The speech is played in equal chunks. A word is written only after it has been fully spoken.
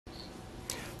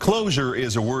Closure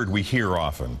is a word we hear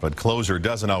often, but closure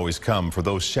doesn't always come for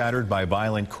those shattered by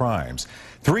violent crimes.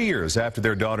 3 years after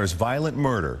their daughter's violent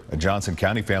murder, a Johnson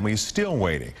County family is still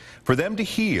waiting. For them to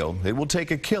heal, it will take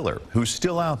a killer who's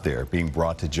still out there being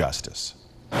brought to justice.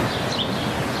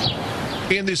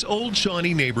 In this old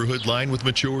Shawnee neighborhood lined with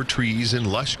mature trees and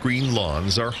lush green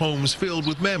lawns are homes filled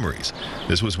with memories.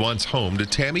 This was once home to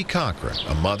Tammy Cochran,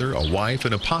 a mother, a wife,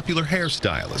 and a popular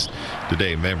hairstylist.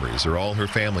 Today, memories are all her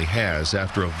family has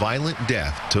after a violent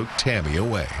death took Tammy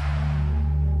away.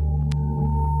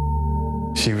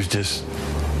 She was just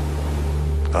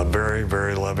a very,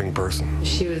 very loving person.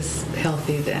 She was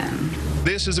healthy then.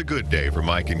 This is a good day for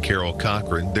Mike and Carol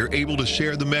Cochran. They're able to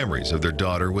share the memories of their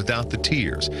daughter without the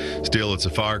tears. Still, it's a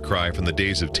far cry from the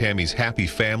days of Tammy's happy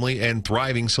family and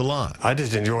thriving salon. I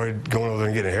just enjoyed going over there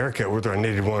and getting a haircut, whether I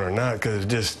needed one or not, because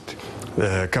just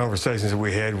the conversations that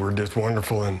we had were just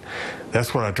wonderful, and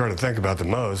that's what I try to think about the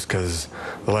most, because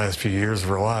the last few years of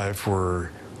her life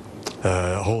were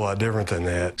a whole lot different than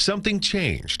that. Something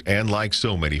changed, and like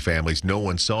so many families, no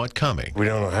one saw it coming. We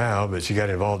don't know how, but she got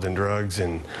involved in drugs,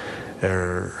 and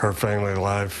her family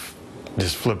life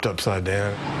just flipped upside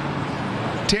down.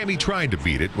 Tammy tried to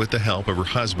beat it with the help of her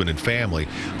husband and family,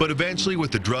 but eventually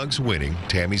with the drugs winning,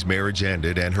 Tammy's marriage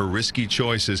ended and her risky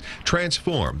choices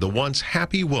transformed the once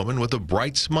happy woman with a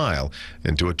bright smile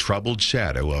into a troubled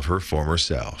shadow of her former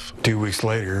self. 2 weeks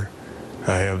later,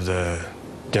 I have the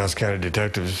Johnson County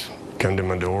detectives come to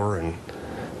my door and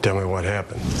tell me what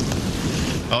happened.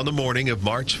 On the morning of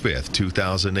March 5th,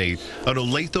 2008, an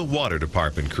Olathe Water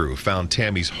Department crew found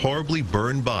Tammy's horribly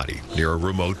burned body near a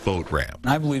remote boat ramp.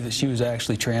 I believe that she was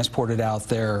actually transported out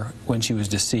there when she was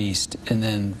deceased, and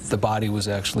then the body was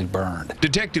actually burned.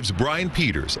 Detectives Brian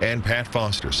Peters and Pat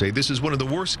Foster say this is one of the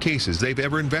worst cases they've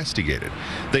ever investigated.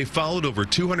 They followed over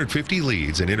 250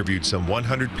 leads and interviewed some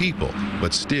 100 people,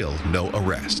 but still no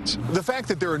arrests. The fact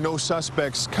that there are no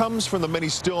suspects comes from the many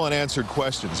still unanswered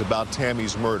questions about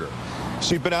Tammy's murder.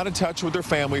 She'd been out of touch with her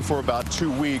family for about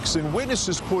 2 weeks, and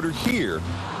witnesses put her here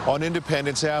on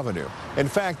Independence Avenue. In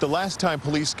fact, the last time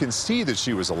police can see that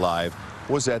she was alive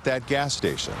was at that gas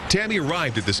station. Tammy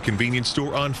arrived at this convenience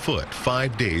store on foot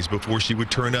 5 days before she would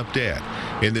turn up dead.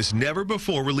 In this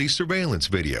never-before-released surveillance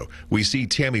video, we see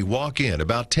Tammy walk in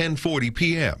about 10:40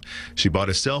 p.m. She bought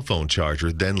a cell phone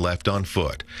charger, then left on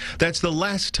foot. That's the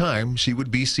last time she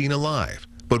would be seen alive.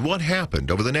 But what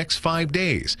happened over the next 5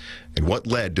 days, and what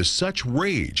led to such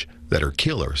rage that her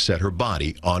killer set her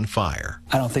body on fire?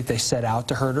 I don't think they set out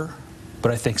to hurt her,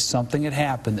 but I think something had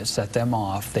happened that set them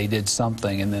off. They did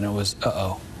something, and then it was,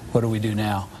 uh-oh. What do we do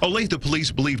now? Olathe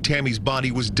police believe Tammy's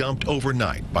body was dumped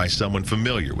overnight by someone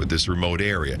familiar with this remote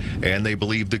area, and they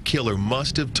believe the killer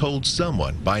must have told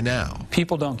someone by now.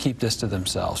 People don't keep this to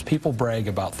themselves. People brag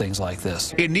about things like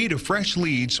this. In need of fresh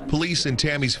leads, police and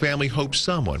Tammy's family hope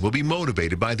someone will be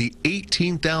motivated by the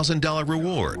 $18,000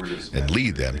 reward and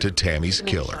lead them to Tammy's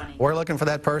killer. We're looking for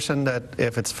that person that,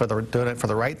 if it's for doing it for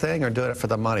the right thing or doing it for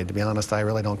the money. To be honest, I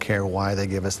really don't care why they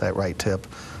give us that right tip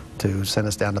to send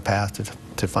us down the path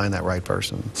to find that right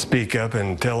person. Speak up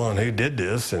and tell on who did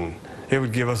this, and it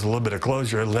would give us a little bit of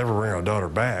closure. It'll never bring our daughter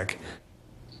back.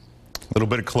 A little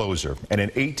bit of closure and an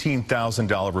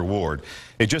 $18,000 reward.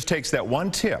 It just takes that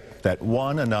one tip, that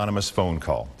one anonymous phone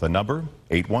call. The number,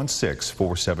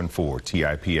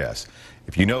 816-474-TIPS.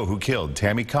 If you know who killed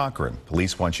Tammy Cochran,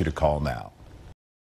 police want you to call now.